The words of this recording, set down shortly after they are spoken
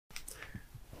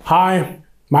Hi,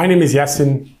 my name is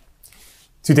Yasin.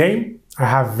 Today, I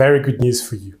have very good news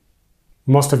for you.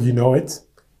 Most of you know it.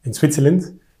 In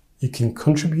Switzerland, you can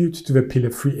contribute to the Pillar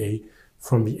 3A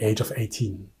from the age of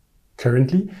 18.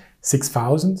 Currently,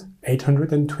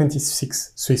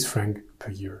 6,826 Swiss francs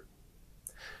per year.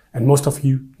 And most of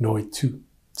you know it too.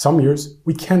 Some years,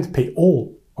 we can't pay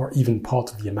all or even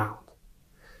part of the amount.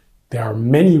 There are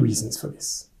many reasons for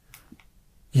this.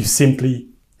 You simply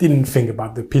didn't think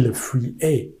about the Pillar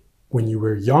 3A when you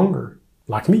were younger,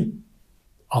 like me.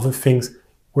 Other things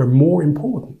were more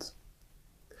important.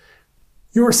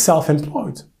 You were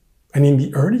self-employed, and in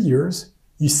the early years,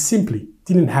 you simply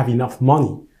didn't have enough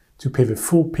money to pay the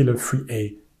full Pillar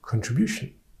 3A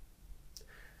contribution.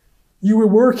 You were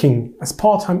working as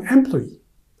part-time employee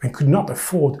and could not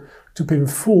afford to pay the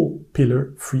full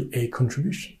Pillar 3A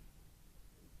contribution.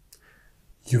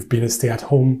 You've been a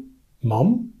stay-at-home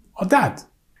mom or dad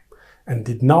and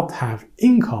did not have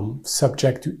income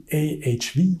subject to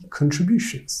AHV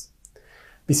contributions.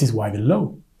 This is why the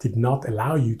law did not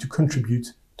allow you to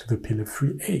contribute to the Pillar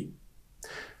 3A.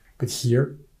 But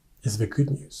here is the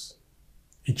good news.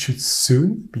 It should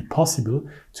soon be possible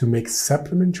to make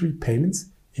supplementary payments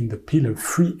in the Pillar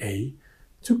 3A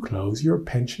to close your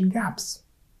pension gaps.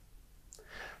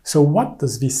 So what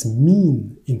does this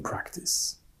mean in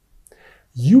practice?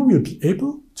 You will be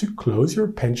able to close your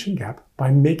pension gap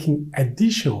by making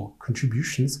additional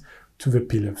contributions to the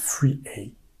Pillar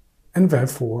 3A and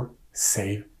therefore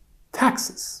save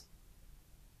taxes.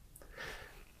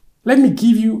 Let me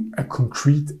give you a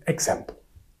concrete example.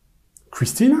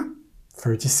 Christina,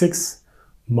 36,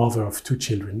 mother of 2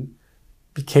 children,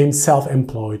 became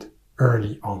self-employed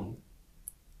early on.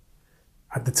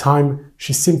 At the time,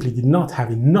 she simply did not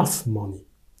have enough money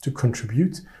to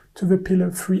contribute to the Pillar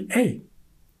 3A.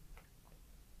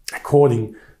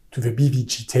 According to the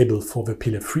BVG table for the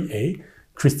Pillar 3A,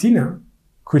 Christina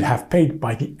could have paid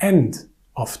by the end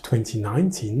of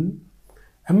 2019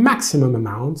 a maximum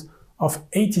amount of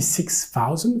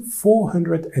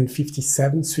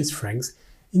 86,457 Swiss francs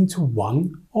into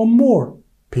one or more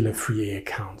Pillar 3A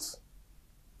accounts.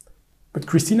 But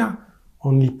Christina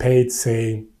only paid,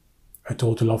 say, a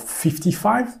total of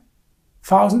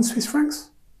 55,000 Swiss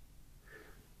francs,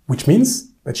 which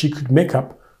means that she could make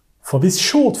up for this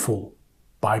shortfall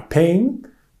by paying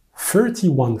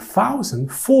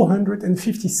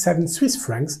 31,457 Swiss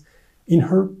francs in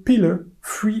her Pillar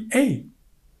 3A.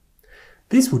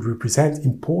 This would represent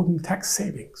important tax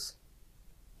savings.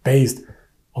 Based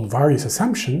on various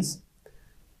assumptions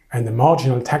and a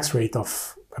marginal tax rate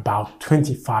of about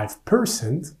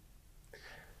 25%,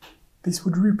 this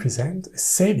would represent a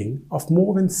saving of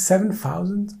more than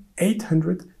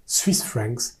 7,800 Swiss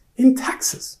francs in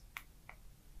taxes.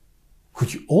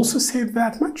 Could you also save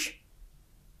that much?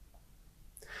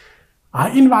 I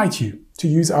invite you to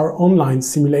use our online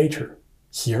simulator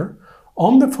here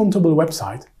on the Fontable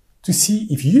website to see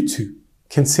if you too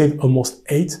can save almost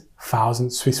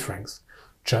 8,000 Swiss francs,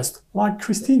 just like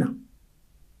Christina.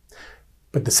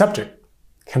 But the subject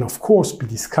can of course be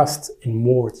discussed in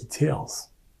more details.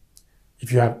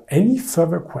 If you have any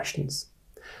further questions,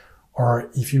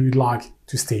 or if you would like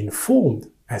to stay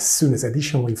informed as soon as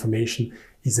additional information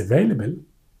is available,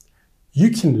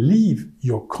 you can leave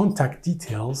your contact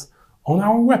details on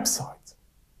our website.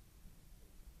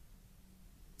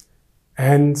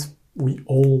 And we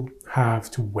all have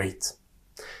to wait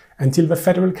until the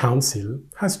Federal Council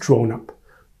has drawn up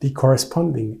the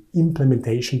corresponding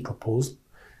implementation proposal,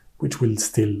 which will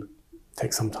still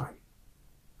take some time.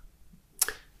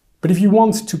 But if you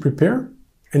want to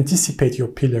anticipate your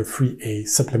Pillar 3A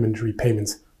supplementary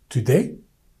payments today,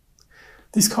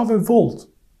 discover Vault,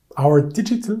 our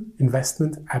digital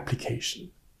investment application,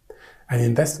 and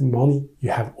invest money you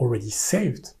have already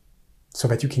saved so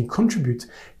that you can contribute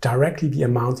directly the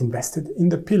amount invested in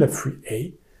the Pillar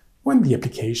 3A when the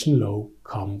application law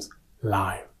comes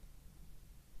live.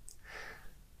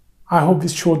 I hope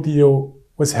this short video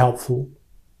was helpful,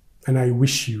 and I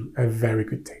wish you a very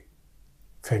good day.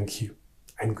 Thank you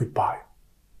and goodbye.